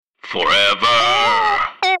Forever.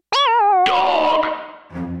 Dog.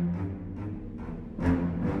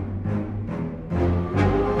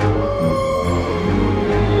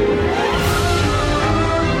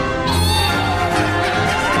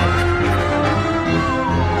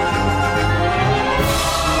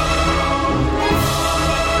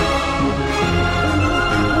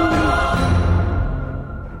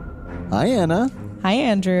 Hi, Anna. Hi,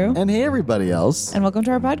 Andrew. And hey, everybody else. And welcome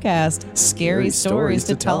to our podcast, Scary Stories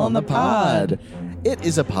to Tell on the Pod. It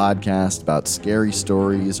is a podcast about scary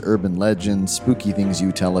stories, urban legends, spooky things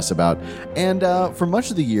you tell us about. And for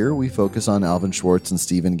much of the year, we focus on Alvin Schwartz and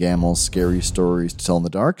Stephen Gammell's Scary Stories to Tell in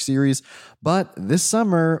the Dark series. But this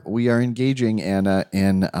summer, we are engaging, Anna,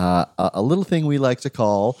 in a little thing we like to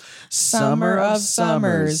call Summer of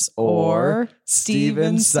Sommers, or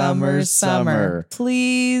Stephen Sommers Summer.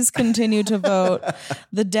 Please continue to vote.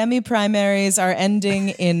 The demi-primaries are ending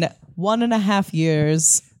in 1.5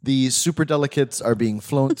 years. The super delicates are being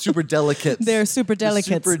flown. Super delicates. They're super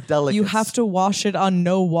delicates. Super delicates. You have to wash it on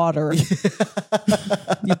no water.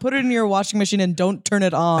 You put it in your washing machine and don't turn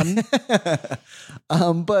it on.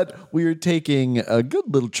 But we're taking a good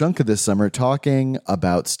little chunk of this summer talking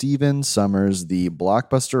about Stephen Sommers, the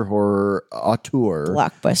blockbuster horror auteur.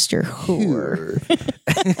 Blockbuster horror.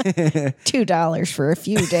 $2 for a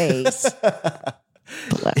few days.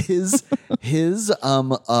 his I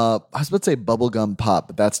was about to say bubblegum pop,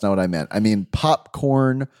 but that's not what I meant. I mean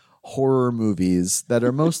popcorn horror movies that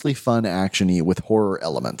are mostly fun, actiony with horror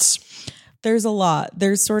elements. There's a lot.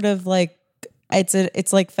 There's sort of like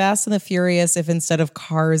it's like Fast and the Furious if instead of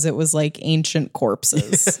cars it was like ancient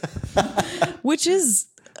corpses. Which is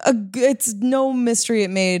it's no mystery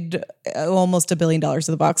it made almost $1 billion at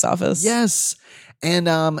the box office. Yes. And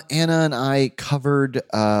Anna and I covered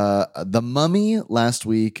The Mummy last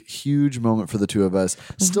week. Huge moment for the two of us.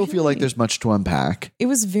 Still feel like there's much to unpack. It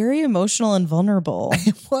was very emotional and vulnerable.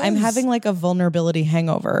 It was. I'm having like a vulnerability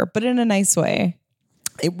hangover, but in a nice way.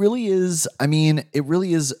 It really is. I mean, it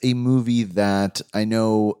really is a movie that I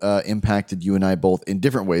know impacted you and I both in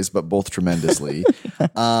different ways, but both tremendously.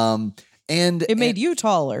 And it made you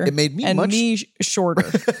taller. It made me and much me shorter.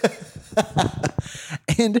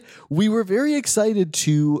 And we were very excited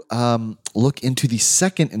to look into the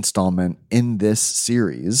second installment in this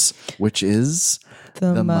series, which is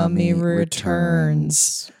The Mummy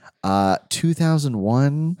Returns.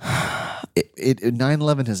 2001.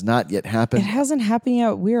 9/11 has not yet happened. It hasn't happened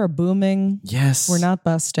yet. We are booming. Yes. We're not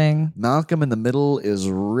busting. Malcolm in the Middle is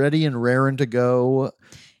ready and raring to go.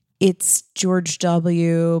 It's George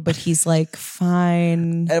W., but he's like,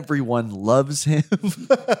 fine. Everyone loves him.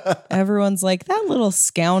 Everyone's like, that little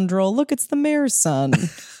scoundrel. Look, it's the mayor's son.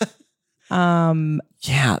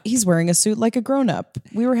 Yeah. He's wearing a suit like a grown-up.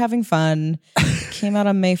 We were having fun. Came out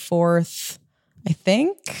on May 4th, I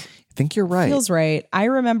think. I think you're right. Feels right. I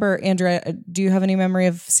remember, Andrea, do you have any memory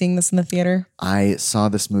of seeing this in the theater? I saw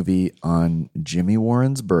this movie on Jimmy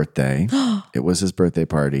Warren's birthday. It was his birthday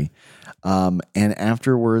party. And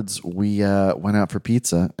afterwards, we went out for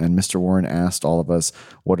pizza, and Mr. Warren asked all of us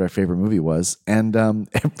what our favorite movie was. And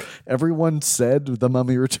everyone said The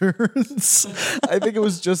Mummy Returns. I think it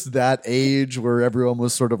was just that age where everyone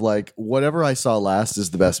was sort of like, whatever I saw last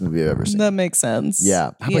is the best movie I've ever seen. That makes sense.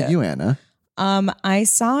 Yeah. How about you, Anna? I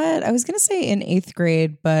saw it, I was going to say in 8th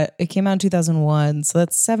grade, but it came out in 2001. So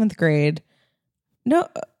that's 7th grade. No,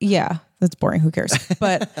 yeah, that's boring. Who cares?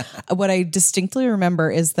 But what I distinctly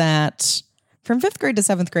remember is that from 5th grade to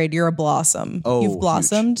 7th grade, you're a blossom. Oh, you've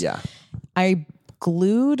blossomed. Huge. Yeah. I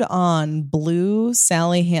glued on blue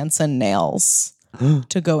Sally Hansen nails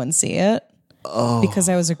to go and see it because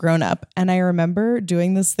I was a grown up. And I remember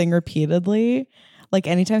doing this thing repeatedly. Like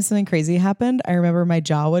anytime something crazy happened, I remember my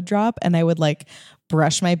jaw would drop and I would like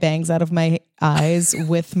brush my bangs out of my eyes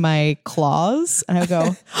with my claws. And I would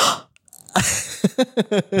go,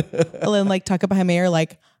 and then like tuck it behind my ear,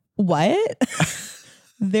 like, what?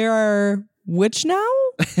 There are which now?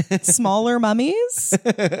 Smaller mummies?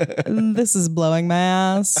 This is blowing my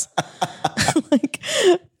ass. Like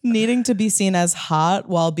needing to be seen as hot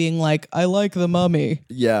while being like, I like the Mummy.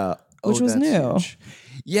 Yeah. Which was new. Huge.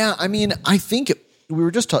 Yeah. I mean, I think we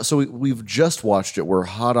were just so we've just watched it. We're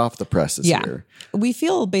hot off the presses here. We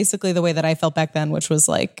feel basically the way that I felt back then, which was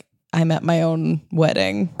like, I'm at my own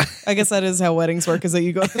wedding. I guess that is how weddings work, is that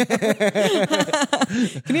you go.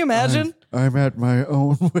 Can you imagine? I'm at my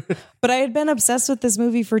own wedding. But I had been obsessed with this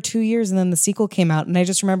movie for 2 years and then the sequel came out. And I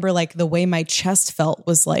just remember like the way my chest felt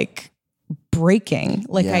was like breaking.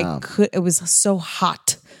 Like it was so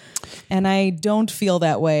hot. And I don't feel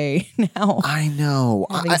that way now. I know.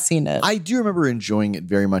 Having seen it. I do remember enjoying it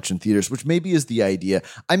very much in theaters, which maybe is the idea.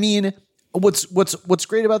 I mean, What's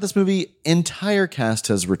great about this movie? Entire cast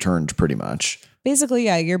has returned pretty much. Basically,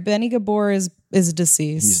 yeah, your Benny Gabor is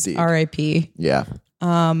deceased. He's dead. R.I.P. Yeah.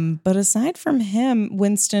 But aside from him,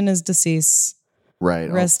 Winston is deceased.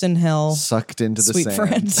 Right. Rest in hell. Sucked into the Sweet sand.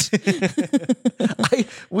 friend.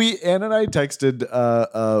 Ann and I texted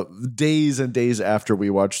days and days after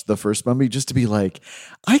we watched the first Mummy just to be like,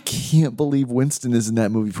 I can't believe Winston is in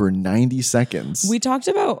that movie for 90 seconds. We talked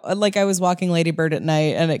about, like, I was walking Lady Bird at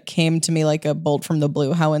night and it came to me like a bolt from the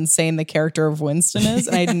blue how insane the character of Winston is.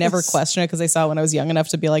 And I'd never questioned it because I saw it when I was young enough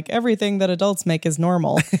to be like, everything that adults make is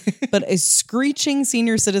normal. But a screeching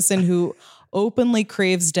senior citizen who openly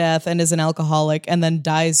craves death and is an alcoholic and then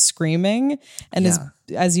dies screaming and is,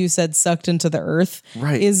 as you said, sucked into the earth,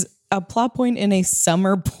 is a plot point in a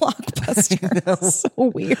summer blockbuster. So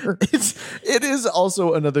weird. It is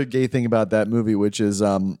also another gay thing about that movie, which is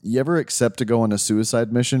you ever accept to go on a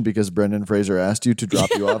suicide mission because Brendan Fraser asked you to drop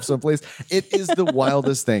you off someplace? It is the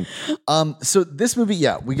wildest thing. So this movie,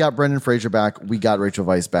 we got Brendan Fraser back. We got Rachel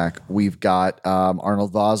Weisz back. We've got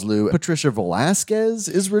Arnold Vosloo. Patricia Velasquez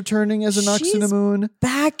is returning as Anaxunamun.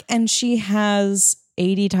 Back, and she has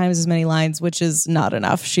 80 times as many lines, which is not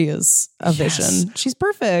enough. She is a vision. She's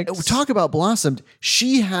perfect. Talk about blossomed.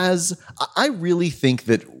 She has, I really think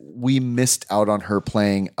that we missed out on her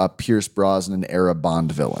playing a Pierce Brosnan era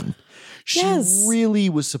Bond villain. She really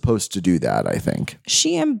was supposed to do that, I think.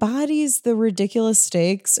 She embodies the ridiculous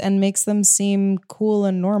stakes and makes them seem cool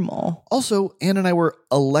and normal. Also, Ann and I were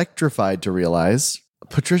electrified to realize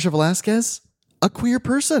Patricia Velasquez, a queer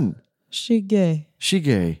person. She gay.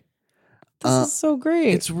 This is so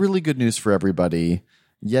great. It's really good news for everybody.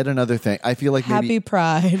 Yet another thing. I feel like happy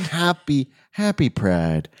Pride. Happy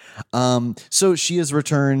Pride. So she has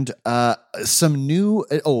returned. Some new.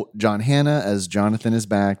 John Hannah as Jonathan is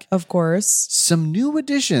back. Of course. Some new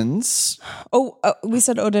additions. We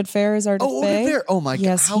said Oded Fair is Ardeth Faye. Oded Fair. Oh my god.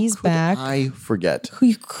 Yes, he's back. I forget. Who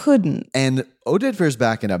you couldn't. And Oded Fair's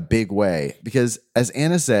back in a big way because, as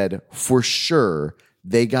Anna said, for sure.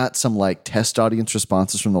 They got some like test audience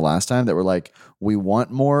responses from the last time that were like, we want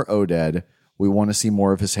more Oded. We want to see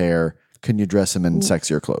more of his hair. Can you dress him in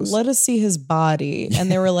sexier clothes? Let us see his body.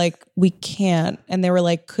 And they were like, we can't. And they were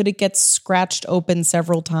like, could it get scratched open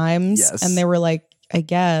several times? Yes. And they were like, I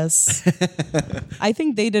guess. I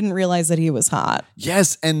think they didn't realize that he was hot.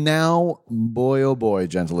 Yes. And now, boy, oh boy,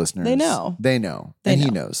 gentle listeners. They know. He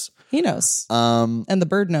knows. He knows. And the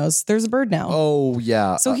bird knows. There's a bird now. Oh,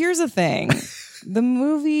 yeah. So here's the thing. The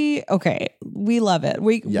movie, okay, we love it.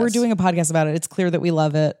 We're doing a podcast about it. It's clear that we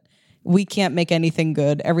love it. We can't make anything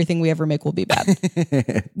good. Everything we ever make will be bad.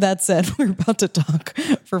 That said, we're about to talk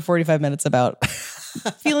for 45 minutes about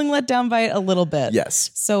feeling let down by it a little bit. Yes.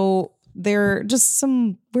 So there are just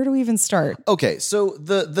some, where do we even start? Okay, so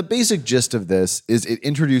the basic gist of this is it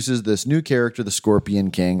introduces this new character, the Scorpion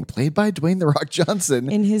King, played by Dwayne "The Rock"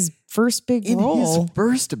 Johnson. In his first big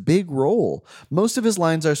role. Most of his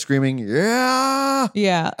lines are screaming, yeah.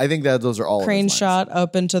 Yeah. I think that those are all crane of his lines. shot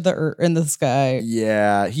up into the in the sky.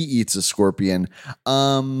 Yeah, he eats a scorpion.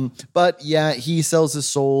 But yeah, he sells his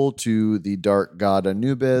soul to the dark god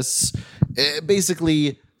Anubis.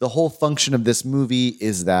 Basically, the whole function of this movie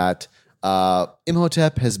is that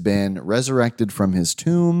Imhotep has been resurrected from his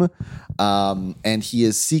tomb, and he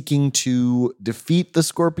is seeking to defeat the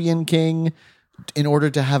Scorpion King in order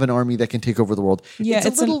to have an army that can take over the world. Yeah,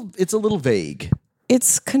 it's a little vague.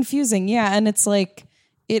 It's confusing, yeah, and it's like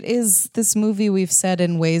it is this movie. We've said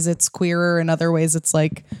in ways it's queerer, in other ways it's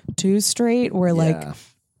like too straight. Where like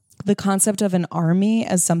the concept of an army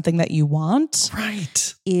as something that you want,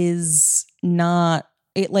 right, is not.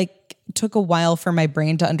 It like took a while for my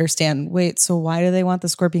brain to understand. Wait, so why do they want the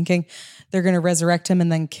Scorpion King? They're going to resurrect him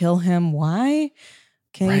and then kill him. Why?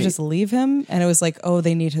 Can you just leave him? And it was like, oh,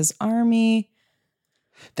 they need his army.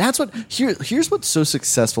 That's what here's what's so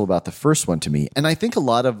successful about the first one to me. And I think a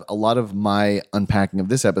lot of my unpacking of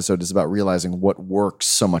this episode is about realizing what works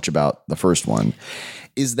so much about the first one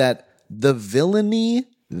is that the villainy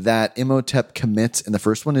that Imhotep commits in the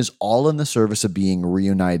first one is all in the service of being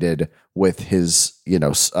reunited with his,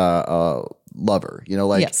 lover.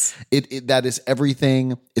 It that is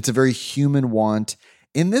everything. It's a very human want.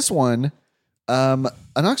 In this one,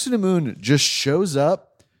 Anaxunamun just shows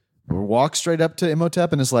up, walks straight up to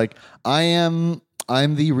Imhotep, and is like, I'm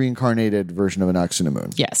the reincarnated version of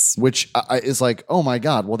Anaxunamun. Yes. Which is like, oh my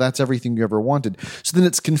God, well, that's everything you ever wanted. So then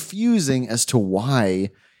it's confusing as to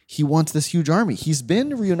why he wants this huge army. He's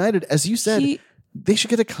been reunited. As you said, they should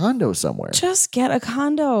get a condo somewhere. Just get a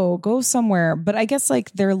condo. Go somewhere. But I guess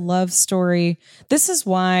like their love story, this is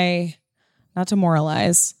why, not to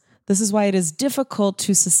moralize, This is why it is difficult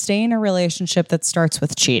to sustain a relationship that starts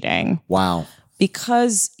with cheating. Wow.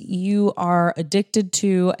 Because you are addicted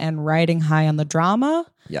to and riding high on the drama.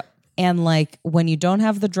 Yeah. And like when you don't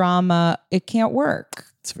have the drama, it can't work.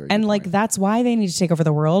 It's very and good like point. that's why they need to take over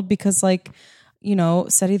the world, because like, you know,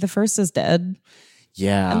 Seti the First is dead.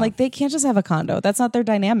 Yeah. And like they can't just have a condo. That's not their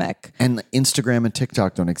dynamic. And Instagram and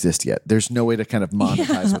TikTok don't exist yet. There's no way to kind of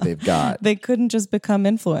monetize what they've got. They couldn't just become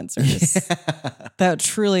influencers. That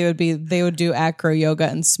truly would be, they would do acro yoga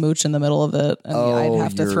and smooch in the middle of it. And I'd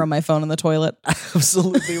have to throw my phone in the toilet.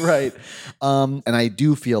 Absolutely right. And I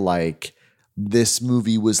do feel like this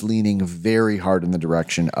movie was leaning very hard in the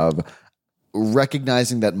direction of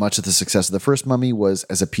recognizing that much of the success of the first Mummy was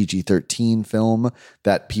as a PG-13 film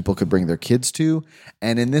that people could bring their kids to.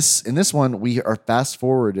 And in this one, we are fast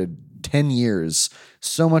forwarded 10 years,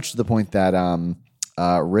 so much to the point that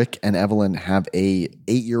Rick and Evelyn have a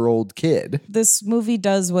 8-year-old kid. This movie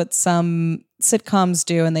does what some sitcoms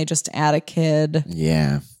do, and they just add a kid.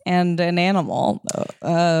 Yeah. And an animal.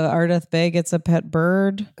 Ardeth Bay gets a pet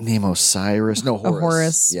bird. Name Osiris. No, Horus. A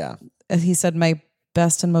Horus. Yeah. He said, my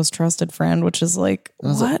best and most trusted friend, which is like,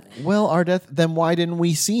 what? Like, well, Ardeth, then why didn't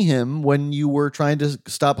we see him when you were trying to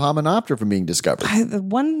stop Hominopter from being discovered?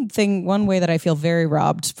 One way that I feel very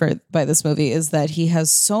robbed by this movie is that he has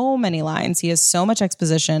so many lines. He has so much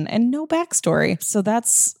exposition and no backstory. So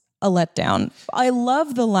that's a letdown. I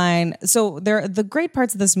love the line. So the great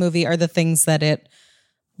parts of this movie are the things that it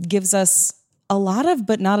gives us a lot of,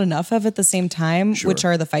 but not enough of at the same time, which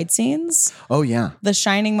are the fight scenes. Oh, yeah. The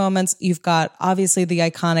shining moments. You've got obviously the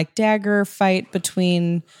iconic dagger fight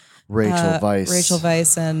between Rachel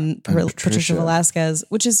Weisz and Patricia Velasquez,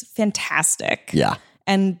 which is fantastic. Yeah.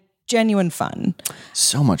 And genuine fun.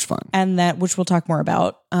 So much fun. And that, which we'll talk more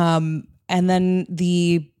about. And then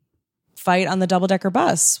the fight on the double-decker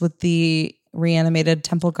bus with the reanimated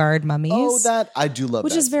temple guard mummies. Oh, that I do love,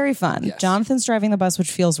 which is very fun. Yes. Jonathan's driving the bus,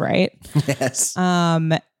 which feels right. Yes.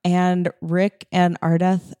 And Rick and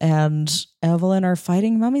Ardeth and Evelyn are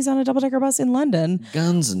fighting mummies on a double-decker bus in London.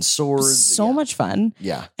 Guns and swords. So much fun.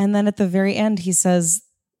 Yeah. And then at the very end, he says,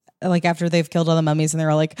 like after they've killed all the mummies and they're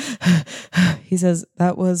all like, he says,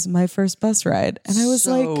 that was my first bus ride. And I was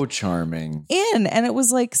so charming. And it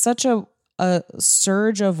was like such a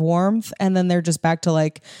surge of warmth. And then they're just back to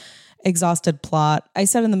like exhausted plot. I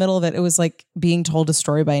said in the middle of it, it was like being told a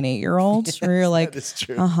story by an 8-year-old where you're like,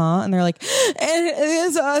 and they're like, and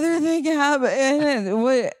this other thing happened.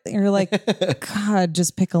 And you're like, God,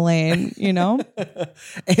 just pick a lane, you know?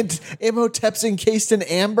 And Imhotep's encased in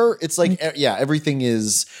amber. It's like, yeah, everything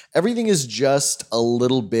is just a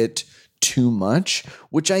little bit too much,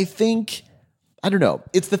 which I think, I don't know.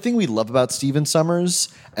 It's the thing we love about Stephen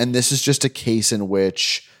Sommers. And this is just a case in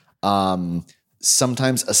which,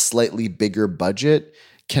 sometimes a slightly bigger budget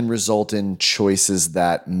can result in choices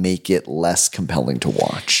that make it less compelling to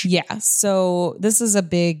watch. Yeah. So this is a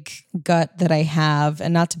big gut that I have,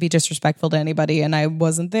 and not to be disrespectful to anybody. And I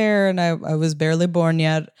wasn't there, and I was barely born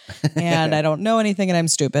yet, and I don't know anything, and I'm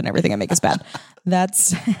stupid, and everything I make is bad. That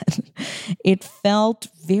said, it felt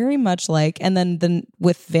very much like, and then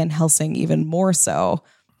with Van Helsing even more so,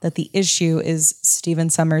 that the issue is Stephen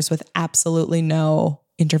Sommers with absolutely no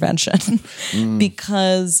intervention.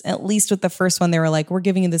 Because at least with the first one, they were like, we're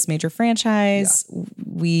giving you this major franchise. Yeah.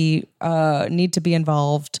 We need to be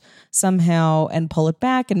involved somehow and pull it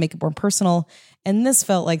back and make it more personal. And this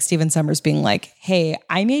felt like Stephen Sommers being like, hey,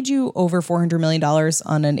 I made you over $400 million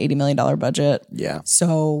on an $80 million budget. Yeah.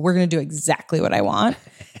 So we're going to do exactly what I want.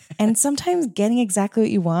 And sometimes getting exactly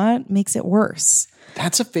what you want makes it worse.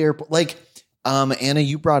 That's a fair point. Like, Anna,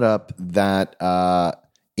 you brought up that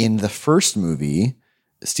in the first movie,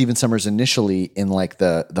 Stephen Sommers initially in like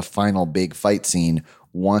the final big fight scene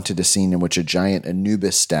wanted a scene in which a giant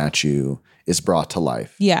Anubis statue is brought to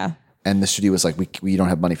life. Yeah. And the studio was like, we don't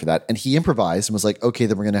have money for that. And he improvised and was like, okay,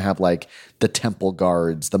 then we're going to have like the temple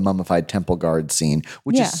guards, the mummified temple guard scene,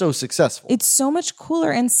 which is so successful. It's so much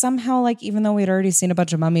cooler. And somehow, like, even though we'd already seen a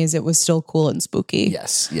bunch of mummies, it was still cool and spooky.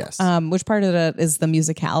 Yes, yes. Which part of that is the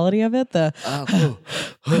musicality of it?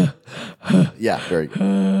 Yeah, very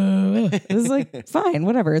good. It was like, fine,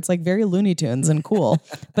 whatever. It's like very Looney Tunes and cool,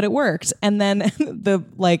 but it worked. And then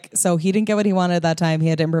so he didn't get what he wanted at that time. He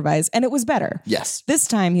had to improvise, and it was better. Yes. This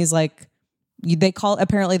time he's like,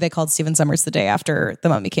 apparently they called Stephen Sommers the day after The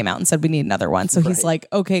Mummy came out and said, we need another one. So he's like,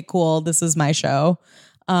 okay, cool. This is my show.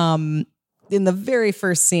 In the very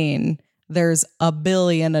first scene, there's a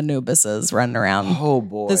billion Anubises running around. Oh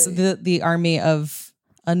boy. The army of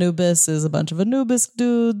Anubis is a bunch of Anubis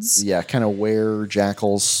dudes. Yeah, kind of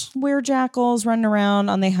were-jackals. Were-jackals running around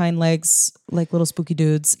on their hind legs like little spooky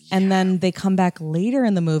dudes. Yeah. And then they come back later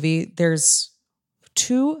in the movie. There's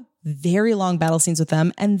 2 very long battle scenes with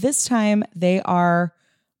them. And this time they are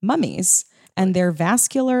mummies. And they're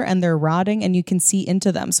vascular and they're rotting and you can see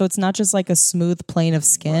into them. So it's not just like a smooth plane of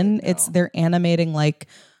skin. Right, no. They're animating like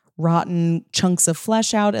rotten chunks of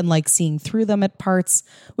flesh out and like seeing through them at parts,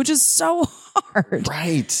 which is so hard.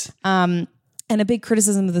 Right. And a big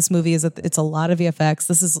criticism of this movie is that it's a lot of VFX.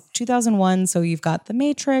 This is 2001. So you've got The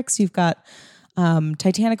Matrix, you've got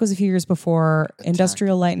Titanic was a few years before.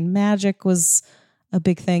 Industrial Light and Magic was a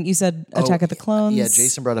big thing. You said Attack of the Clones. Yeah,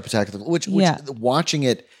 Jason brought up Attack of the Clones, which watching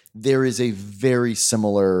it, there is a very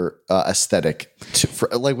similar aesthetic to,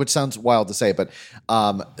 which sounds wild to say, but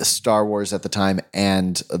Star Wars at the time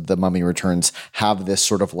and The Mummy Returns have this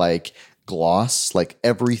sort of like gloss, like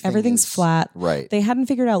everything's flat. Right. They hadn't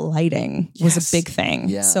figured out lighting was a big thing.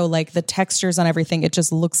 Yeah. So like the textures on everything, it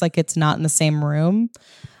just looks like it's not in the same room.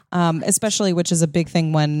 Especially, which is a big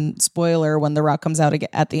thing when The Rock comes out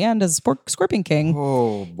at the end as Scorpion King.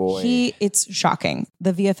 Oh boy. It's shocking.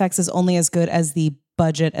 The VFX is only as good as the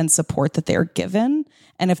budget and support that they're given.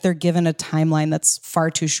 And if they're given a timeline that's far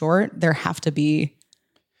too short, there have to be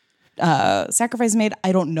sacrifices made.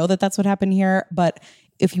 I don't know that that's what happened here, but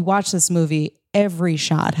if you watch this movie, every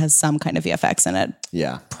shot has some kind of VFX in it.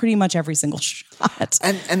 Yeah. Pretty much every single shot.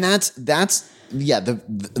 And that's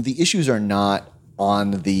the issues are not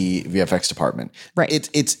on the VFX department. Right.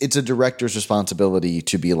 It's a director's responsibility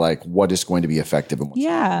to be like, what is going to be effective and what's not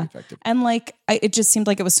going to be effective. And like, it just seemed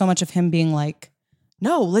like it was so much of him being like,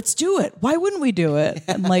 no, let's do it. Why wouldn't we do it?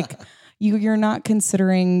 And like, you're not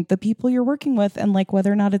considering the people you're working with and like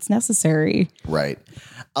whether or not it's necessary. Right.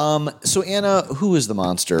 So Anna, who is the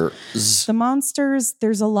monster? The monsters,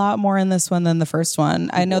 there's a lot more in this one than the first one.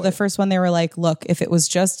 I know the first one, they were like, look, if it was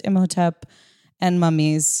just Imhotep and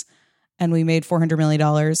mummies and we made $400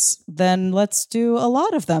 million, then let's do a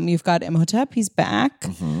lot of them. You've got Imhotep, he's back.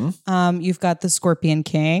 Mm-hmm. You've got the Scorpion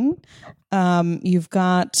King. You've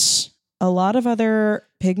got a lot of other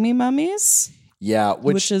pygmy mummies. Yeah,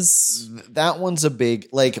 which is that one's a big,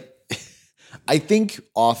 like, I think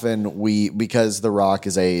often because The Rock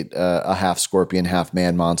is a half scorpion, half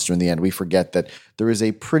man monster in the end, we forget that there is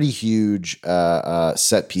a pretty huge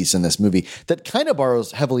set piece in this movie that kind of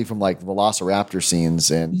borrows heavily from like Velociraptor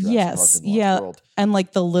scenes in Jurassic Park and the Lost World. And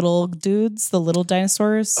like the little dudes, the little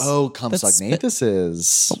dinosaurs. Oh,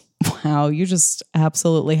 Compsognathuses. Wow, you just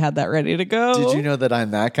absolutely had that ready to go. Did you know that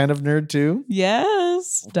I'm that kind of nerd too?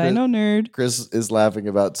 Yes, Dino nerd. Chris is laughing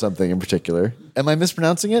about something in particular. Am I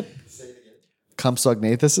mispronouncing it?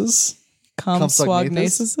 Compsognathuses?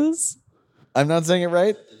 Compsognathuses? I'm not saying it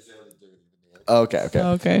right? Okay.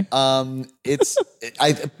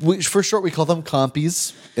 For short, we call them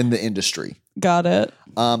compies in the industry. Got it.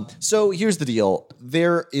 So here's the deal.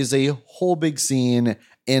 There is a whole big scene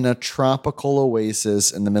in a tropical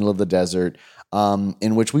oasis in the middle of the desert,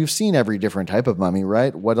 in which we've seen every different type of mummy,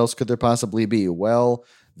 right? What else could there possibly be? Well,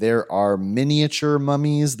 there are miniature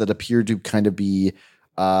mummies that appear to kind of be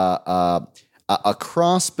a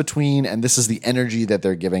cross between, and this is the energy that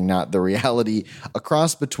they're giving, not the reality, a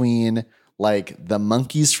cross between like the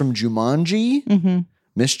monkeys from Jumanji,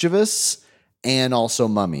 mischievous, and also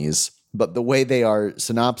mummies. But the way they are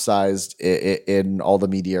synopsized in all the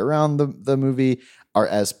media around the movie are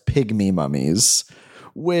as pygmy mummies,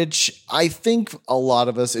 which I think a lot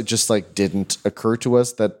of us, it just like didn't occur to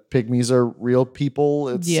us that pygmies are real people.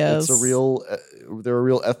 It's a real, they're a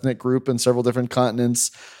real ethnic group in several different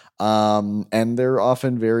continents. And they're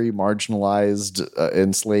often very marginalized,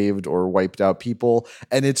 enslaved or wiped out people.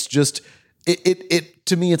 And it's just, it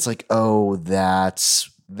to me, it's like, oh, that's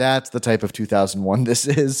the type of 2001 this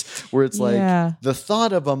is, where it's like the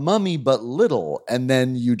thought of a mummy but little, and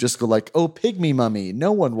then you just go like, oh, pygmy mummy,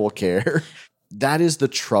 no one will care. That is the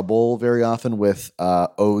trouble very often with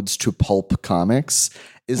odes to pulp comics,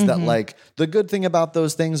 is that like the good thing about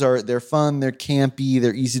those things are they're fun, they're campy,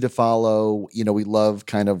 they're easy to follow. You know, we love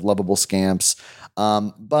kind of lovable scamps.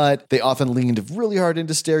 But they often leaned really hard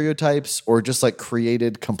into stereotypes or just like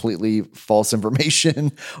created completely false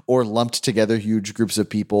information or lumped together huge groups of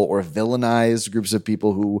people or villainized groups of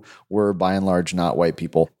people who were by and large not white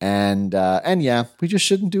people. And yeah, we just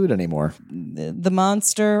shouldn't do it anymore. The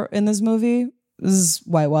monster in this movie is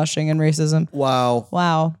whitewashing and racism.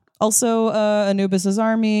 Wow. Also, Anubis's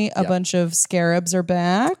army, a bunch of scarabs are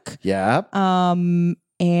back. Yeah.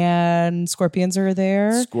 And scorpions are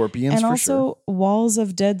there. Scorpions, and for also sure. walls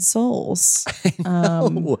of dead souls. I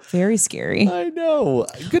know. Very scary. I know.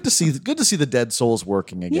 Good to see the dead souls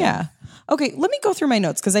working again. Yeah. Okay, let me go through my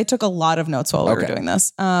notes because I took a lot of notes while we were doing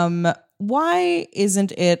this. Why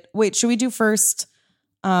isn't it? Wait, should we do first?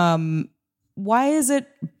 Why is it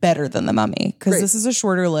better than The Mummy? Because this is a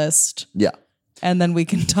shorter list. Yeah. And then we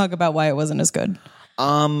can talk about why it wasn't as good.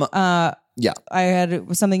 Yeah. I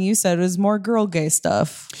had something you said was more girl gay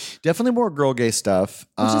stuff. Definitely more girl gay stuff.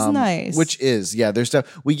 Which is nice. Which is, yeah, there's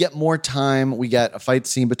stuff. We get more time. We get a fight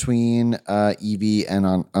scene between Evie and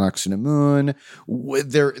Anck-su-namun.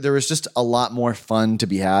 There was just a lot more fun to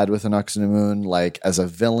be had with Anck-su-namun, like as a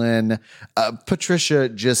villain. Patricia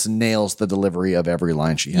just nails the delivery of every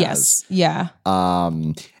line she has. Yes. Yeah.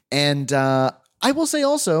 And I will say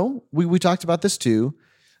also, we talked about this too.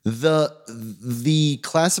 The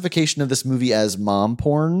classification of this movie as mom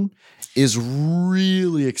porn is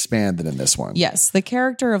really expanded in this one. Yes, the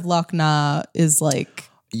character of Loch Na is like,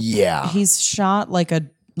 he's shot like a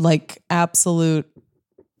absolute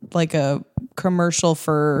like a commercial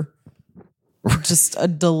for just a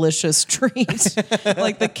delicious treat.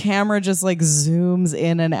 Like the camera just like zooms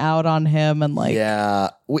in and out on him and like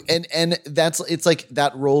and it's like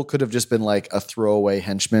that role could have just been like a throwaway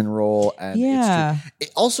henchman role. And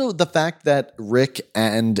also the fact that Rick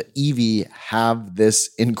and Evie have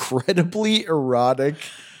this incredibly erotic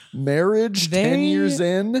marriage 10 years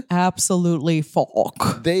in. Absolutely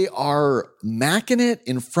fuck. They are macking it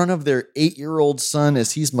in front of their 8-year-old son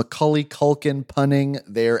as he's Macaulay Culkin punning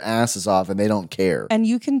their asses off, and they don't care. And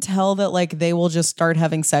you can tell that like they will just start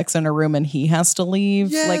having sex in a room and he has to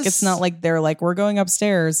leave. Yes. Like it's not like they're like, we're going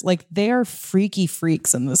upstairs. Like they are freaky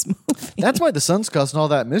freaks in this movie. That's why the son's causing all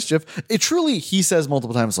that mischief. It truly, he says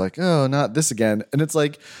multiple times like, oh, not this again. And it's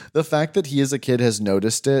like the fact that he as a kid has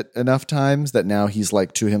noticed it enough times that now he's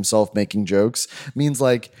like to himself making jokes means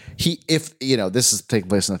like if this is taking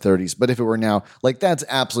place in the 30s, but if it were now, like that's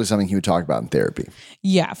absolutely something he would talk about in therapy.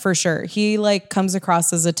 Yeah, for sure. He like comes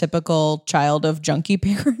across as a typical child of junkie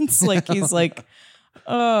parents. Like he's like,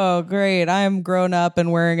 oh great, I'm grown up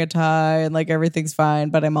and wearing a tie and like everything's fine,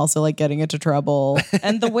 but I'm also like getting into trouble.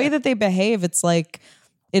 And the way that they behave, it's like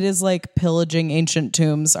it is like pillaging ancient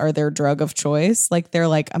tombs are their drug of choice. Like they're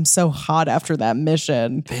like, I'm so hot after that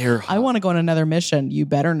mission. I want to go on another mission. You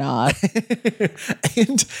better not.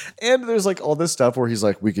 and there's like all this stuff where he's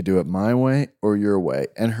like, we could do it my way or your way.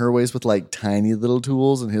 And her ways with like tiny little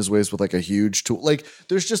tools and his ways with like a huge tool. Like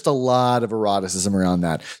there's just a lot of eroticism around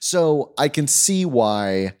that. So I can see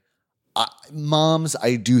why moms,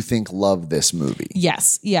 I do think, love this movie.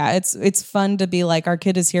 Yes. Yeah. It's fun to be like, our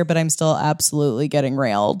kid is here, but I'm still absolutely getting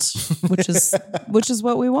railed, which is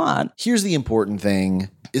what we want. Here's the important thing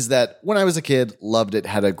is that when I was a kid, loved it,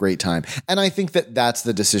 had a great time. And I think that that's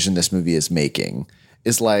the decision this movie is making,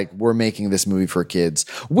 is like, we're making this movie for kids,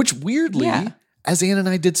 which weirdly, as Ann and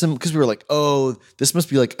I did because we were like, oh, this must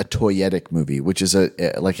be like a toyetic movie, which is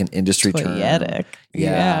like an industry term. Toyetic.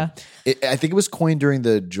 Yeah. I think it was coined during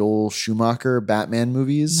the Joel Schumacher Batman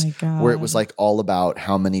movies, where it was like all about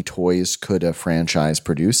how many toys could a franchise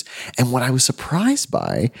produce. And what I was surprised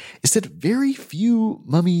by is that very few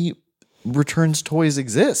Mummy Returns toys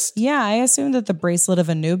exist. Yeah, I assumed that the bracelet of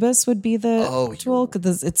Anubis would be the tool,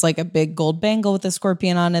 because it's like a big gold bangle with a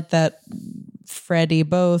scorpion on it that Freddie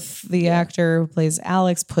Both, the actor who plays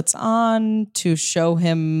Alex, puts on to show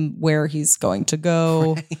him where he's going to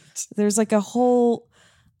go. Right. There's like a whole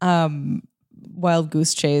wild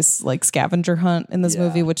goose chase, like scavenger hunt in this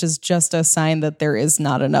movie, which is just a sign that there is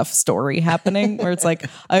not enough story happening, where it's like,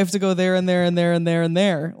 I have to go there and there and there and there and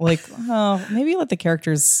there. Like, oh, maybe let the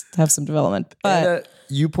characters have some development. But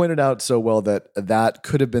you pointed out so well that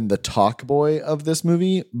could have been the talk boy of this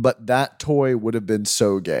movie, but that toy would have been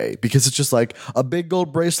so gay because it's just like a big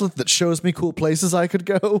gold bracelet that shows me cool places I could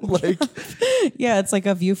go. Like, yeah, it's like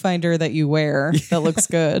a viewfinder that you wear that looks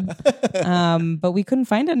good. But we couldn't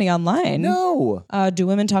find any online. No. Do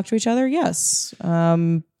women talk to each other? Yes.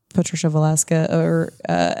 Patricia Velasquez or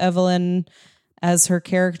Evelyn, as her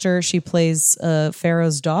character, she plays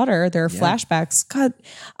Pharaoh's daughter. There are flashbacks. God,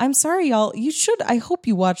 I'm sorry, y'all. You should. I hope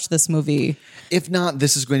you watch this movie. If not,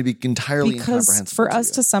 this is going to be entirely incomprehensible. Because for us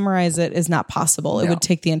to summarize it is not possible. No. It would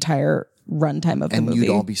take the entire runtime of the movie. And you'd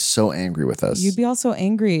all be so angry with us. You'd be also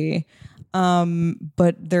angry.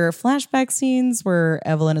 But there are flashback scenes where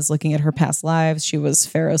Evelyn is looking at her past lives. She was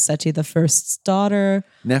Pharaoh Seti the First's daughter.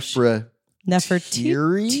 Nefertiti.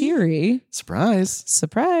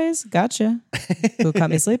 Surprise. Gotcha. Who caught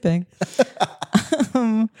me sleeping?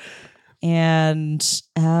 I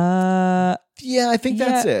think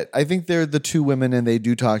that's it. I think they're the two women and they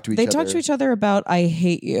do talk to each other. They talk to each other about, I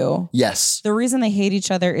hate you. Yes. The reason they hate each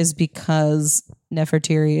other is because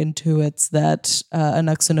Nefertiti intuits that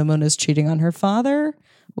Anck-su-namun is cheating on her father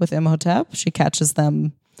with Imhotep. She catches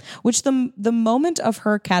them Which the moment of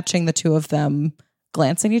her catching the two of them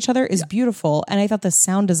glancing at each other is beautiful. And I thought the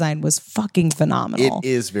sound design was fucking phenomenal. It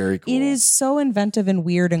is very cool. It is so inventive and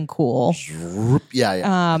weird and cool.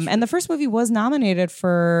 Yeah. And the first movie was nominated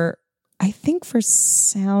for, I think, for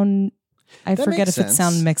sound. I forget if it's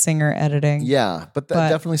sound mixing or editing. Yeah, but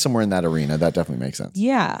definitely somewhere in that arena. That definitely makes sense.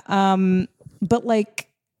 Yeah. But like,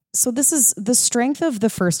 so this is the strength of the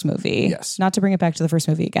first movie. Yes. Not to bring it back to the first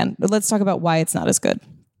movie again, but let's talk about why it's not as good.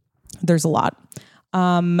 There's a lot.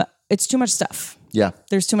 It's too much stuff. Yeah.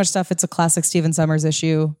 There's too much stuff. It's a classic Stephen Sommers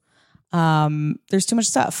issue. There's too much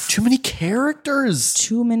stuff. Too many characters.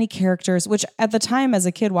 Too many characters, which at the time as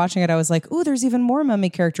a kid watching it, I was like, ooh, there's even more Mummy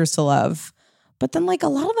characters to love. But then like a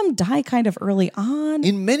lot of them die kind of early on.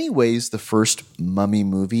 In many ways, the first Mummy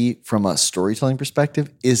movie from a storytelling perspective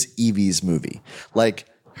is Evie's movie. Like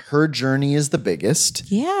her journey is the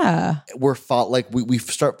biggest. Yeah. We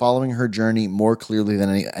start following her journey more clearly than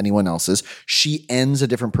anyone else's. She ends a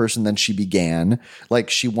different person than she began. Like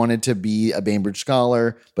she wanted to be a Bainbridge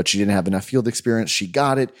scholar, but she didn't have enough field experience. She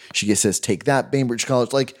got it. She says, take that, Bainbridge scholar.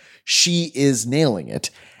 Like she is nailing it.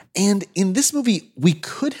 And in this movie, we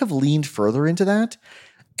could have leaned further into that.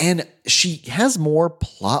 And she has more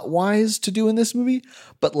plot-wise to do in this movie,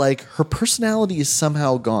 but like her personality is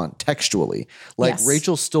somehow gone textually. Like Yes.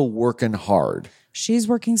 Rachel's still working hard. She's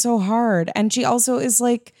working so hard. And she also is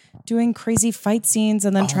like doing crazy fight scenes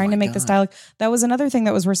and then trying to make this dialogue. That was another thing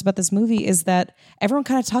that was worse about this movie is that everyone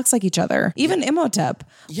kind of talks like each other. Even Imhotep.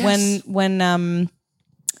 Yes. When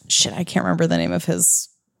I can't remember the name of his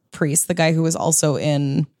priest, the guy who was also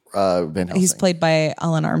in Van Helsing. he's played by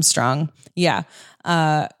Alan Armstrong. Yeah.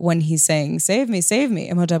 When he's saying, save me,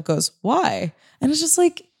 Imhotep goes, why? And it's just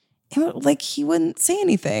like he wouldn't say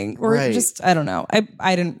anything or just, I don't know.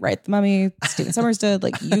 I didn't write The Mummy. Stephen Sommers did.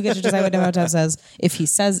 Like you get to decide what Imhotep says. If he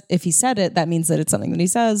said it, that means that it's something that he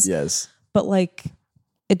says. Yes. But like,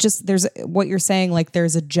 it just, there's what you're saying. Like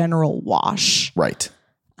there's a general wash. Right.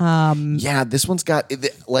 Yeah. This one's got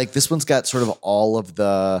sort of all of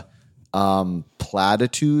the,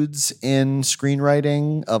 platitudes in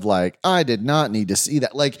screenwriting of like, I did not need to see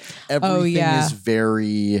that. Like everything is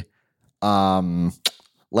very,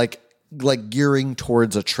 like gearing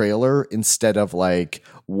towards a trailer instead of like,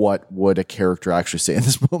 what would a character actually say in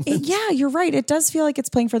this moment? Yeah, you're right. It does feel like it's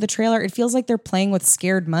playing for the trailer. It feels like they're playing with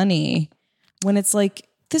scared money when it's like,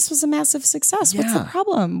 this was a massive success. What's the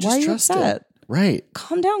problem? Why are you upset? Right.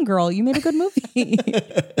 Calm down, girl. You made a good movie.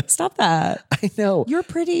 Stop that. I know. You're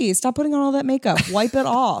pretty. Stop putting on all that makeup. Wipe it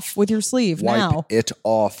off with your sleeve now. Wipe it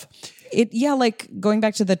off. Like going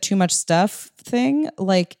back to the too much stuff thing,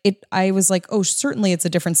 like I was like, oh, certainly it's a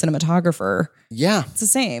different cinematographer. Yeah. It's the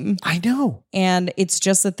same. I know. And it's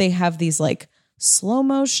just that they have these like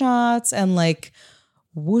slow-mo shots and like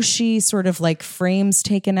whooshy sort of like frames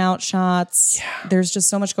taken out shots. Yeah. There's just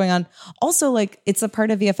so much going on. Also, like it's a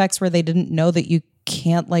part of VFX where they didn't know that you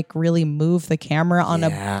can't like really move the camera on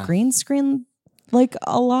a green screen like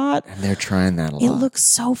a lot. And they're trying that a lot. It looks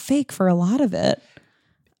so fake for a lot of it.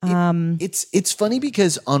 It's funny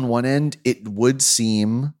because on one end it would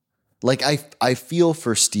seem like I feel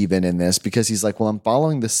for Steven in this because he's like, well, I'm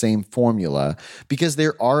following the same formula because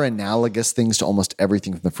there are analogous things to almost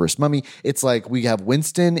everything from the first Mummy. It's like we have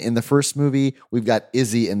Winston in the first movie, we've got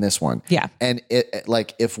Izzy in this one. Yeah. And it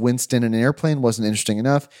like if Winston in an airplane wasn't interesting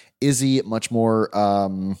enough, Izzy much more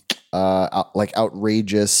like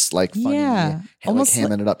outrageous, like funny, almost like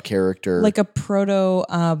hamming it up character. Like a proto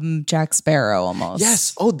Jack Sparrow almost.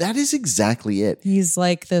 Yes. Oh, that is exactly it. He's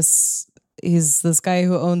like this. He's this guy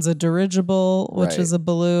who owns a dirigible, which is a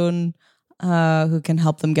balloon, who can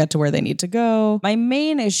help them get to where they need to go. My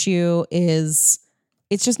main issue is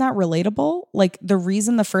it's just not relatable. Like the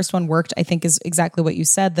reason the first one worked, I think, is exactly what you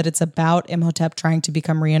said, that it's about Imhotep trying to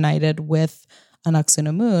become reunited with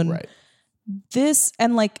Anaxunamun. Right. This,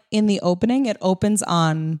 and like in the opening, it opens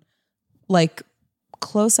on like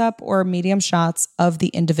close up or medium shots of the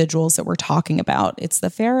individuals that we're talking about. It's the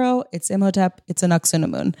pharaoh, it's Imhotep, it's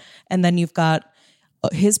Anaxunamun. And then you've got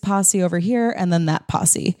his posse over here and then that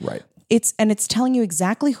posse. Right. It's telling you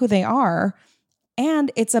exactly who they are.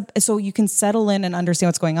 And so you can settle in and understand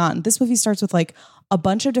what's going on. This movie starts with like a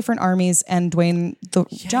bunch of different armies and Dwayne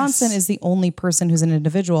Johnson is the only person who's an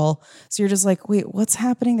individual. So you're just like, wait, what's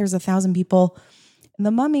happening? There's 1,000 people. In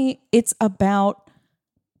The Mummy, it's about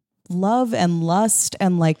love and lust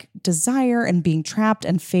and like desire and being trapped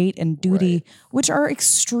and fate and duty, which are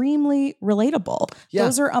extremely relatable. Yeah.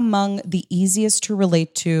 Those are among the easiest to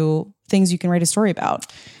relate to things you can write a story about.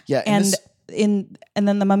 Yeah. And and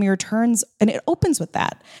then The Mummy Returns, and it opens with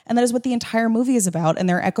that. And that is what the entire movie is about. And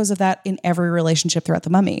there are echoes of that in every relationship throughout The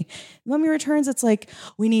Mummy. The Mummy Returns, it's like,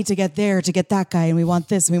 we need to get there to get that guy, and we want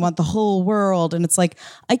this, and we want the whole world. And it's like,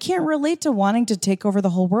 I can't relate to wanting to take over the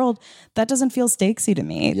whole world. That doesn't feel stakesy to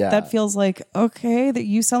me. Yeah. That feels like, okay, that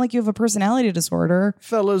you sound like you have a personality disorder.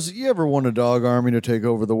 Fellas, you ever want a dog army to take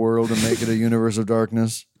over the world and make it a universe of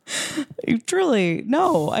darkness? Truly,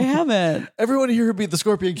 no, I haven't. Everyone here who beat the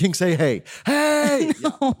Scorpion King say, hey, hey.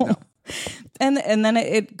 No. Yeah, no. And then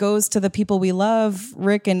it goes to the people we love,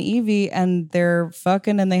 Rick and Evie, and they're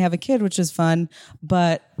fucking and they have a kid, which is fun.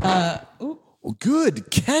 But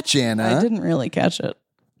Good catch, Anna. I didn't really catch it.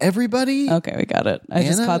 Everybody? Okay, we got it. I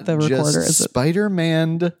just Anna caught the recorder. Just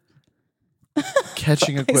Spider-Man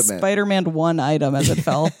catching equipment. Spider-Man one item as it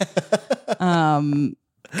fell.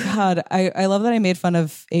 God, I love that I made fun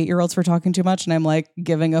of 8-year-olds for talking too much, and I'm like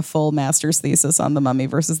giving a full master's thesis on The Mummy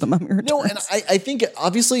versus The Mummy Returns. No, and I think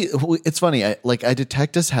obviously it's funny. I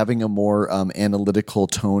detect us having a more analytical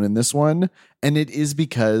tone in this one, and it is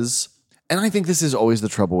because, and I think this is always the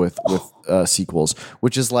trouble with sequels,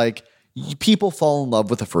 which is like people fall in love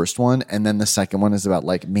with the first one, and then the second one is about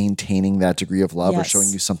like maintaining that degree of love or showing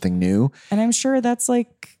you something new. And I'm sure that's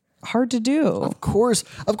like hard to do. Of course.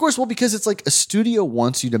 Well, because it's like a studio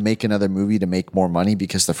wants you to make another movie to make more money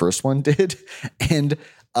because the first one did. And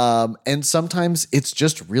sometimes it's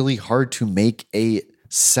just really hard to make a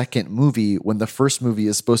second movie when the first movie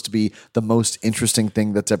is supposed to be the most interesting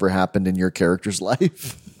thing that's ever happened in your character's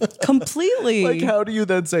life. Completely. Like, how do you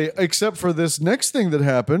then say, except for this next thing that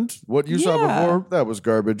happened, what you saw before, that was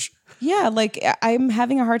garbage. Yeah, like I'm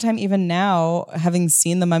having a hard time even now, having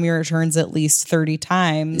seen The Mummy Returns at least 30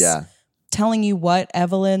 times, telling you what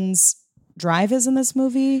Evelyn's drive is in this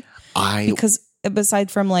movie. Because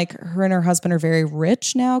besides from like her and her husband are very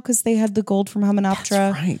rich now because they had the gold from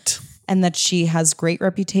Hymenoptera. That's right. And that she has great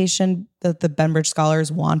reputation, that the Benbridge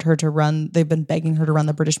scholars want her to run. They've been begging her to run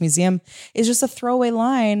the British Museum. Is just a throwaway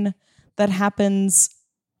line that happens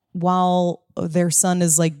while their son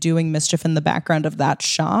is like doing mischief in the background of that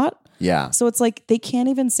shot. Yeah. So it's like they can't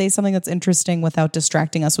even say something that's interesting without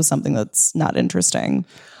distracting us with something that's not interesting.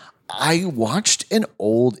 I watched an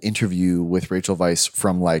old interview with Rachel Weisz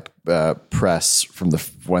from like press from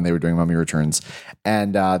when they were doing Mummy Returns,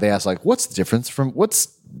 and they asked like, what's different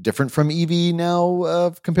from Evie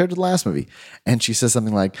now compared to the last movie? And she says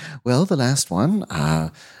something like, well, the last one,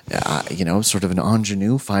 sort of an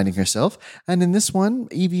ingenue finding herself, and in this one,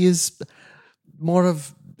 Evie is more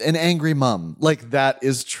of an angry mom. Like, that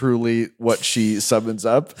is truly what she summons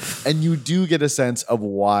up. And you do get a sense of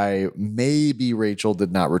why maybe Rachel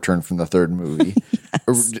did not return from the third movie.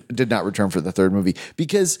 Or did not return for the third movie.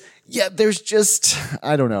 Because, there's just,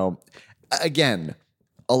 I don't know. Again,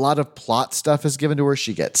 a lot of plot stuff is given to her.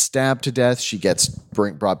 She gets stabbed to death. She gets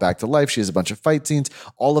brought back to life. She has a bunch of fight scenes.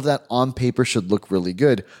 All of that on paper should look really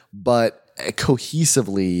good. But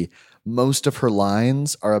cohesively, most of her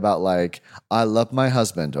lines are about like, I love my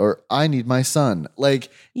husband or I need my son. Like,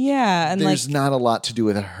 and there's not a lot to do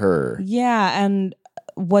with her. Yeah. And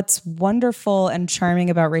what's wonderful and charming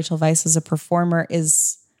about Rachel Weisz as a performer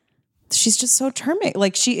is she's just so charming.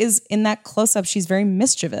 Like, she is in that close up. She's very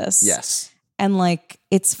mischievous. Yes. And like,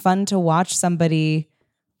 it's fun to watch somebody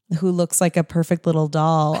who looks like a perfect little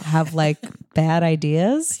doll have like bad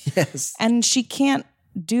ideas. Yes. And she can't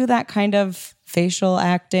do that kind of facial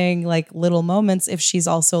acting, like little moments, if she's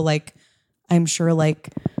also like, I'm sure, like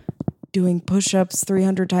doing push-ups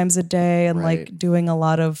 300 times a day and like doing a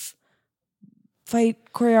lot of fight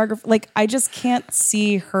choreography. Like, I just can't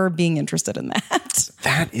see her being interested in that.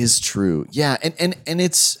 That is true. Yeah. And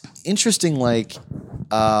it's interesting, like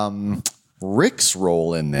Rick's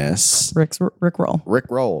role in this. Rick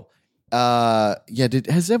Roll.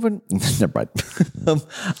 Has everyone never mind.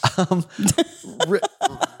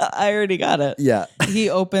 I already got it. Yeah. He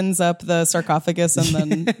opens up the sarcophagus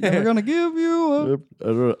and then we're gonna give you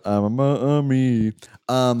I'm a mummy.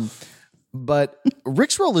 But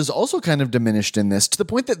Rick's role is also kind of diminished in this, to the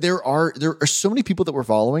point that there are so many people that we're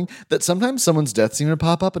following that sometimes someone's death seemed to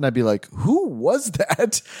pop up and I'd be like, who was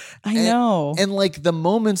that? I know. And like the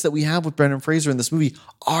moments that we have with Brendan Fraser in this movie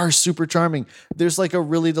are super charming. There's like a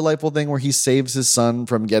really delightful thing where he saves his son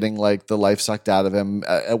from getting like the life sucked out of him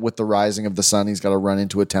with the rising of the sun. He's got to run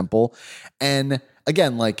into a temple. And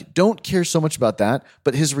again, like, don't care so much about that,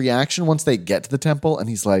 but his reaction once they get to the temple and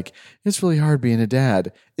he's like, it's really hard being a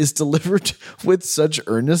dad, is delivered with such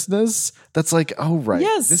earnestness. That's like, oh, right.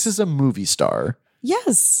 Yes. This is a movie star.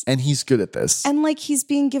 Yes. And he's good at this. And like, he's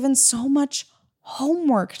being given so much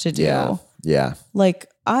homework to do. Yeah. Like,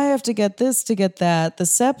 I have to get this to get that. The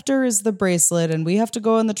scepter is the bracelet, and we have to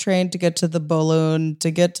go on the train to get to the balloon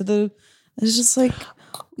to get to the. It's just like,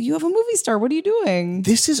 you have a movie star. What are you doing?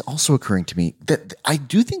 This is also occurring to me that I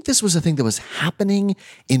do think this was a thing that was happening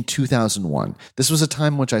in 2001. This was a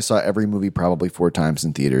time in which I saw every movie probably 4 times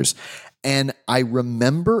in theaters. And I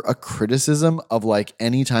remember a criticism of like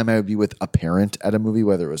any time I would be with a parent at a movie,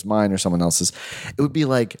 whether it was mine or someone else's, it would be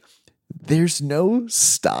like, there's no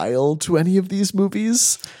style to any of these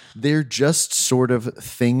movies. They're just sort of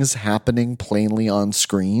things happening plainly on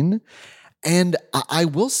screen. And I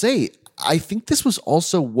will say, I think this was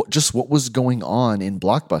also just what was going on in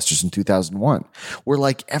blockbusters in 2001, where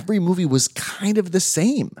like every movie was kind of the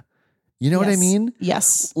same. You know what I mean?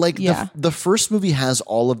 Yes. Like the first movie has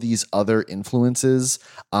all of these other influences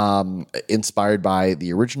inspired by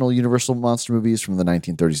the original Universal monster movies from the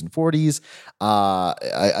 1930s and 40s.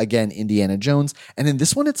 Again, Indiana Jones. And in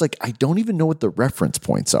this one, it's like, I don't even know what the reference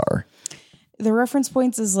points are. The reference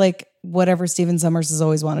points is like whatever Stephen Sommers has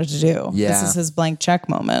always wanted to do. Yeah. This is his blank check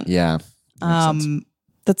moment. Yeah.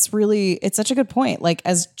 That's really, it's such a good point. Like,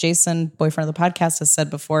 as Jason, boyfriend of the podcast, has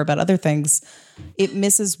said before about other things, it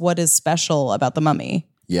misses what is special about the Mummy.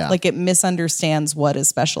 Yeah. Like, it misunderstands what is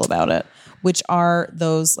special about it, which are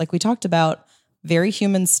those, like we talked about, very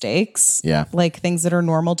human stakes. Yeah. Like things that are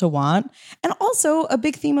normal to want. And also a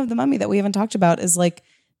big theme of the Mummy that we haven't talked about is like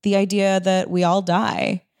the idea that we all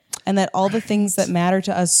die and that all the things that matter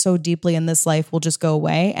to us so deeply in this life will just go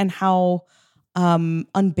away, and how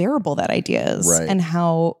unbearable that idea is, and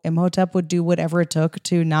how Imhotep would do whatever it took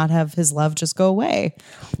to not have his love just go away.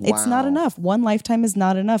 Wow. It's not enough. One lifetime is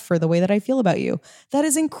not enough for the way that I feel about you. That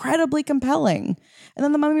is incredibly compelling. And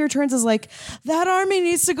then the Mummy Returns is like, that army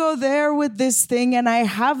needs to go there with this thing, and I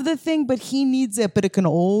have the thing, but he needs it, but it can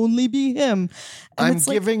only be him. And I'm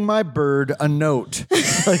giving my bird a note.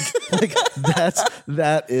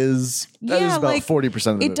 that is about like 40% of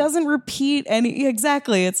the movie. It doesn't repeat any.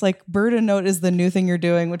 Exactly. It's like bird a note is the new thing you're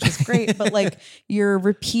doing, which is great. But like you're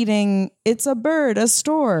repeating, it's a bird, a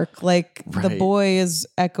stork. Like the boy is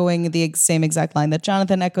echoing the same exact line that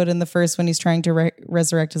Jonathan echoed in the first when he's trying to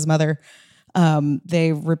resurrect his mother.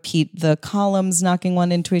 They repeat the columns knocking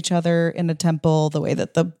one into each other in a temple, the way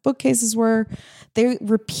that the bookcases were. They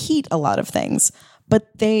repeat a lot of things, but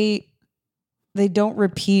they don't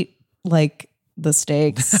repeat like the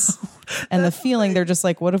stakes and the feeling. They're just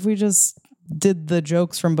like, what if we just did the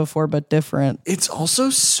jokes from before but different? It's also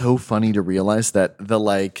so funny to realize that the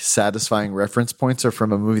like satisfying reference points are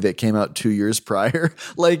from a movie that came out 2 years prior.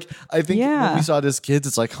 Like, I think when we saw it as kids,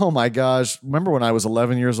 it's like, oh my gosh, remember when I was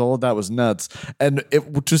 11 years old? That was nuts. And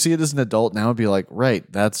to see it as an adult now would be like, right,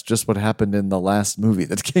 that's just what happened in the last movie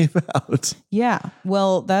that came out. Yeah.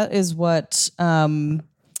 Well, that is what Ebert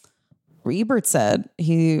said.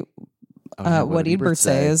 What did Ebert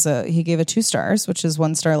say is he gave it 2 stars, which is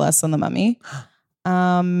 1 star less than The Mummy.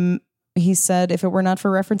 He said, if it were not for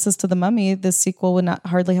references to The Mummy, this sequel would not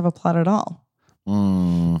hardly have a plot at all.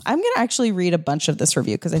 I'm going to actually read a bunch of this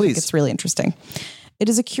review because I think it's really interesting. It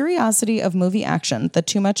is a curiosity of movie action that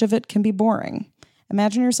too much of it can be boring.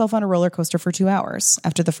 Imagine yourself on a roller coaster for 2 hours.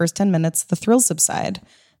 After the first 10 minutes, the thrills subside.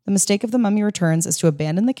 The mistake of The Mummy Returns is to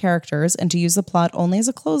abandon the characters and to use the plot only as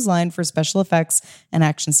a clothesline for special effects and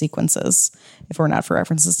action sequences. If it were not for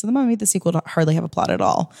references to The Mummy, the sequel would hardly have a plot at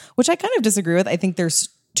all, which I kind of disagree with. I think there's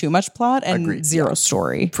too much plot and zero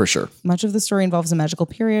story. For sure. Much of the story involves a magical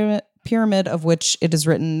pyramid of which it is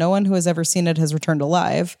written no one who has ever seen it has returned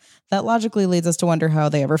alive. That logically leads us to wonder how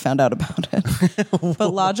they ever found out about it.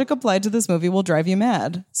 But logic applied to this movie will drive you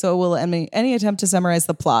mad. So it will any attempt to summarize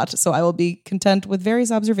the plot. So I will be content with various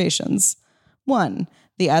observations. 1.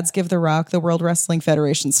 The ads give The Rock the World Wrestling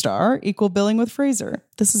Federation star, equal billing with Fraser.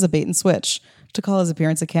 This is a bait and switch. To call his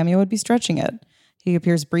appearance a cameo would be stretching it. He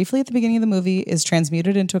appears briefly at the beginning of the movie, is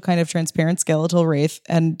transmuted into a kind of transparent skeletal wraith,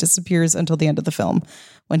 and disappears until the end of the film,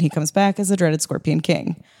 when he comes back as the dreaded Scorpion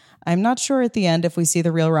King. I'm not sure at the end if we see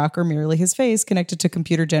the real Rock or merely his face connected to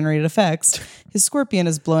computer-generated effects. His scorpion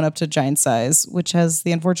is blown up to giant size, which has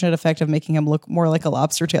the unfortunate effect of making him look more like a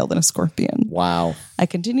lobster tail than a scorpion. Wow. I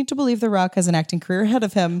continue to believe The Rock has an acting career ahead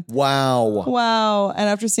of him. Wow. And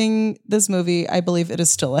after seeing this movie, I believe it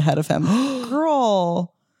is still ahead of him.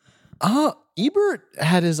 Girl. Ebert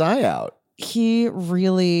had his eye out. He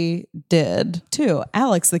really did, too.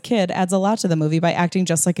 Alex, the kid, adds a lot to the movie by acting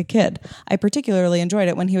just like a kid. I particularly enjoyed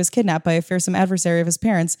it when he was kidnapped by a fearsome adversary of his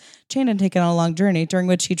parents, chained and taken on a long journey, during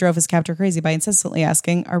which he drove his captor crazy by insistently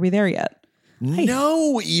asking, are we there yet?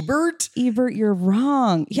 No, Ebert. Ebert, you're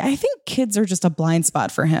wrong. Yeah, I think kids are just a blind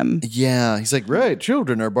spot for him. Yeah, he's like, right,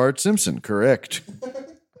 children are Bart Simpson, correct.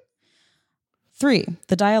 3.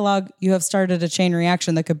 The dialogue, "You have started a chain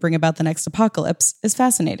reaction that could bring about the next apocalypse," is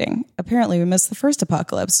fascinating. Apparently, we missed the first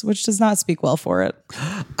apocalypse, which does not speak well for it.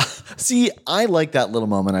 See, I like that little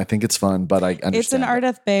moment. I think it's fun, but I understand. It's an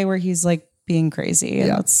Ardeth Bay where he's like being crazy,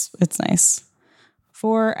 and it's nice.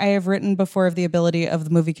 4. I have written before of the ability of the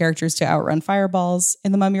movie characters to outrun fireballs.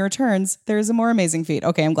 In The Mummy Returns, there is a more amazing feat.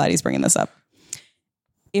 Okay, I'm glad he's bringing this up.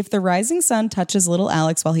 If the rising sun touches little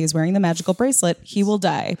Alex while he is wearing the magical bracelet, he will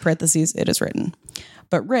die. Parentheses, it is written.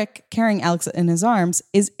 But Rick, carrying Alex in his arms,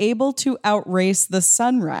 is able to outrace the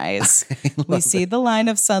sunrise. We see the line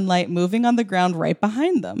of sunlight moving on the ground right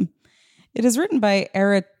behind them. It is written by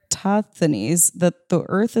Eratosthenes that the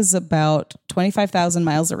Earth is about 25,000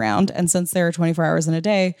 miles around, and since there are 24 hours in a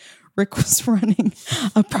day, Rick was running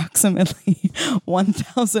approximately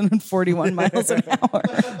 1,041 miles an hour.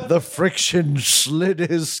 The friction slid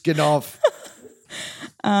his skin off.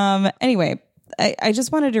 Anyway, I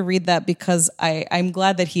just wanted to read that because I'm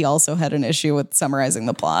glad that he also had an issue with summarizing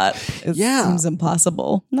the plot. It seems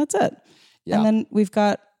impossible. And that's it. Yeah. And then we've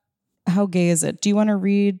got How Gay Is It? Do you want to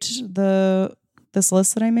read this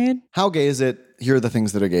list that I made? How gay is it? Here are the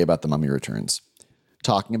things that are gay about The Mummy Returns.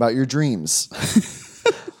 Talking about your dreams.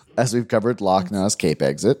 As we've covered, Loch Ness Cape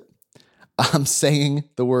Exit. Saying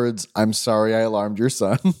the words, "I'm sorry I alarmed your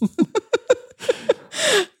son."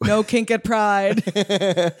 No kink at Pride.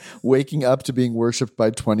 Waking up to being worshipped by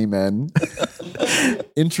 20 men.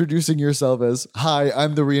 Introducing yourself as, "Hi,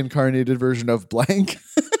 I'm the reincarnated version of blank."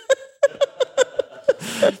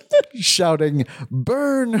 Shouting,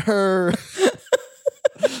 "Burn her."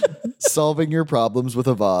 Solving your problems with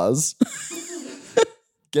a vase.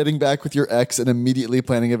 Getting back with your ex and immediately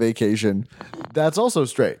planning a vacation. That's also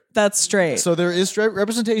straight. That's straight. So there is straight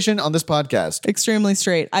representation on this podcast. Extremely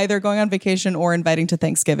straight. Either going on vacation or inviting to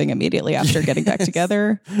Thanksgiving immediately after getting back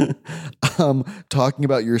together. Talking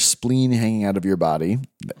about your spleen hanging out of your body.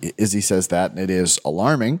 Izzy says that, and it is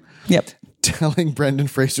alarming. Yep. Telling Brendan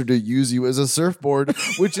Fraser to use you as a surfboard,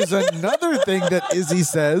 which is another thing that Izzy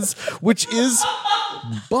says, which is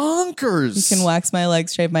bonkers. You can wax my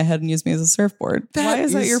legs, shave my head, and use me as a surfboard. Why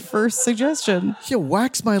is that your first suggestion? Yeah,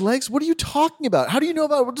 wax my legs? What are you talking about? How do you know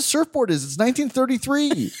about what the surfboard is? It's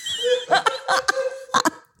 1933.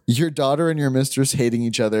 Your daughter and your mistress hating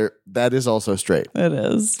each other. That is also straight. It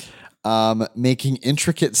is. Making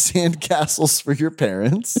intricate sandcastles for your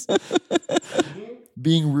parents.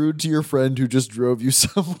 Being rude to your friend who just drove you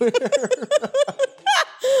somewhere.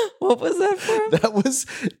 What was that from? That was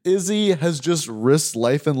Izzy has just risked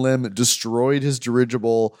life and limb, destroyed his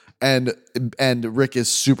dirigible, and Rick is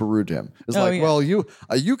super rude to him. It's well, you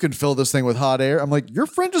can fill this thing with hot air. I'm like, your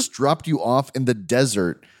friend just dropped you off in the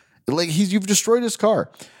desert. Like you've destroyed his car.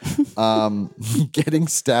 Getting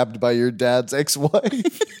stabbed by your dad's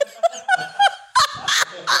ex-wife.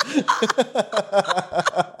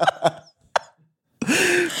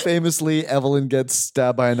 Famously, Evelyn gets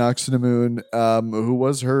stabbed by an Oxynomoon, who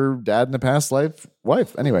was her dad in a past life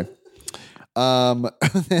wife. Anyway,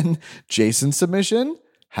 then Jason's submission,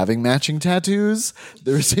 having matching tattoos.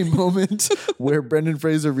 There's a moment where Brendan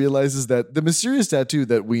Fraser realizes that the mysterious tattoo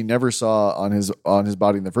that we never saw on his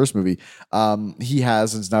body in the first movie, he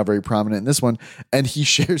has, and it's now very prominent in this one, and he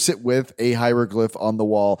shares it with a hieroglyph on the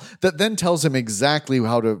wall that then tells him exactly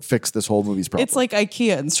how to fix this whole movie's problem. It's like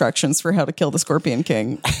IKEA instructions for how to kill the Scorpion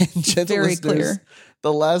King. Very clear.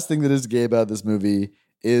 The last thing that is gay about this movie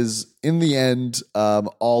is, in the end,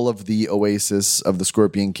 all of the oasis of the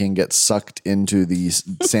Scorpion King gets sucked into the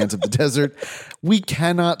sands of the desert. We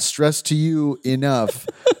cannot stress to you enough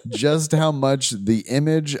just how much the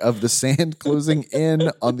image of the sand closing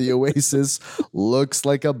in on the oasis looks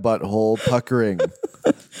like a butthole puckering.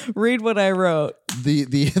 Read what I wrote.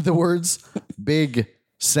 The words "big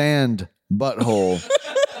sand butthole."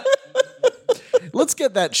 Let's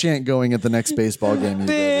get that chant going at the next baseball game.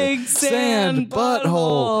 Big sand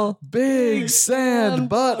butthole. Big sand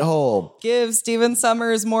butthole. Give Steven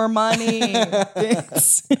Sommers more money.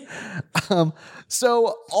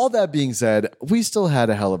 So all that being said, we still had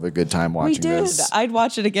a hell of a good time watching this. We did. I'd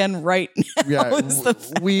watch it again right now. Yeah,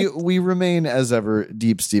 we remain as ever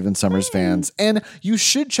deep Steven Sommers fans, and you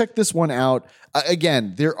should check this one out.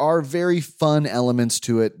 Again, there are very fun elements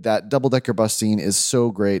to it. That double-decker bus scene is so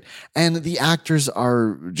great, and the actors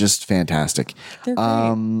are just fantastic. They're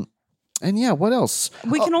great. And yeah, what else?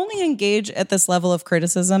 We can only engage at this level of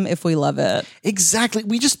criticism if we love it. Exactly.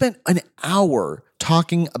 We just spent an hour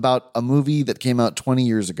talking about a movie that came out 20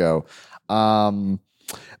 years ago.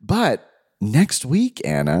 But next week,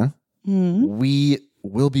 Anna, we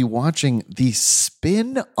will be watching the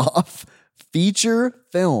spin-off feature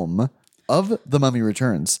film of The Mummy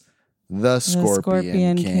Returns, the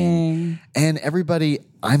Scorpion King. And everybody,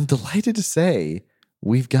 I'm delighted to say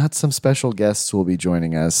we've got some special guests who will be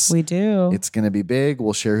joining us. We do. It's going to be big.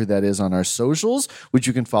 We'll share who that is on our socials, which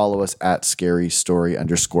you can follow us at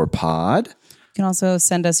scarystory_pod. You can also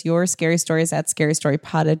send us your scary stories at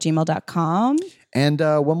scarystorypod@gmail.com. And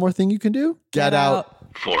one more thing you can do. Get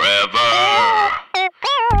out. Forever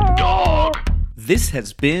Dog. This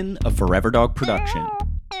has been a Forever Dog production.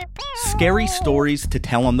 Scary Stories to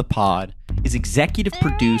Tell on the Pod is executive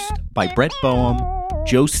produced by Brett Boehm,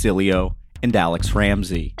 Joe Cilio, and Alex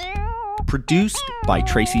Ramsey. Produced by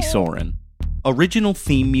Tracy Soren. Original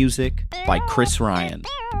theme music by Chris Ryan.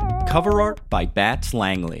 Cover art by Bats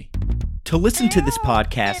Langley. To listen to this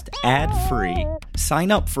podcast ad-free,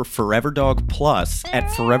 sign up for Forever Dog Plus at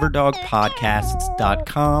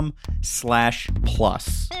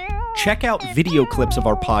foreverdogpodcasts.com/plus. Check out video clips of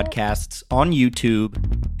our podcasts on YouTube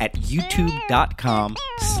at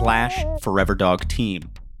youtube.com/foreverdogteam.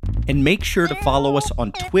 And make sure to follow us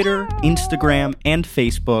on Twitter, Instagram, and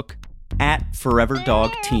Facebook at Forever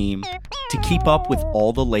Dog Team to keep up with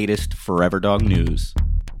all the latest Forever Dog news.